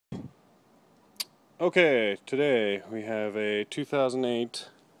Okay, today we have a 2008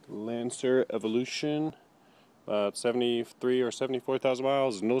 Lancer Evolution, about 73 or 74,000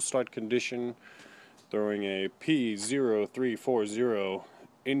 miles, no start condition, throwing a P0340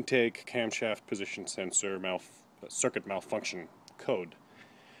 intake camshaft position sensor circuit malfunction code.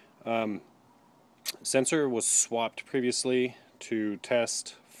 Sensor was swapped previously to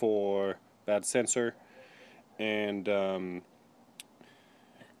test for bad sensor, and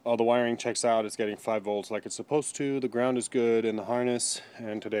all the wiring checks out. It's getting 5 volts like it's supposed to. The ground is good in the harness,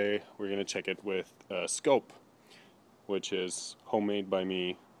 and today we're going to check it with a scope, which is homemade by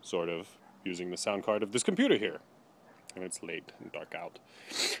me, sort of, using the sound card of this computer here. And it's late and dark out.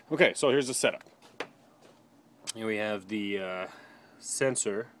 Okay, so here's the setup. Here we have the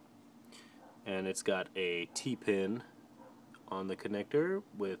sensor, and it's got a T-pin on the connector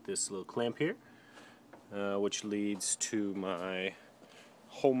with this little clamp here, which leads to my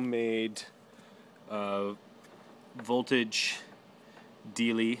homemade voltage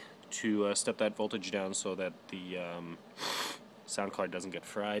dealie to step that voltage down so that the sound card doesn't get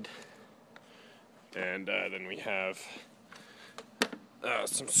fried. And then we have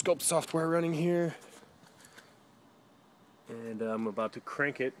some scope software running here, and I'm about to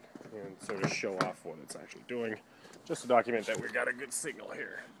crank it and sort of show off what it's actually doing, just to document that we've got a good signal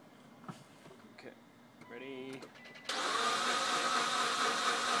here. Okay, ready?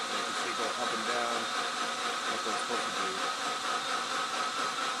 Up and down, like we're supposed to do.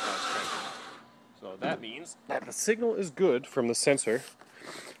 So that means that the signal is good from the sensor,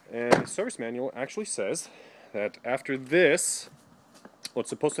 and the service manual actually says that after this, what's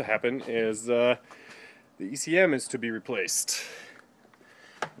supposed to happen is the ECM is to be replaced,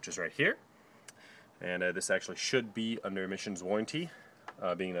 which is right here, and this actually should be under emissions warranty,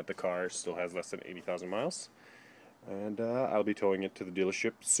 being that the car still has less than 80,000 miles, and I'll be towing it to the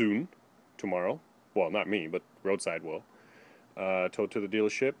dealership soon. Tomorrow, well, not me, but roadside will, towed to the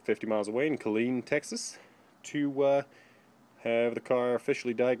dealership 50 miles away in Killeen, Texas, to have the car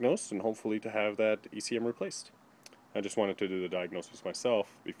officially diagnosed and hopefully to have that ECM replaced. I just wanted to do the diagnosis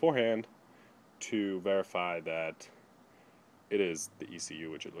myself beforehand to verify that it is the ECU,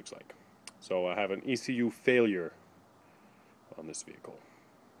 which it looks like. So I have an ECU failure on this vehicle.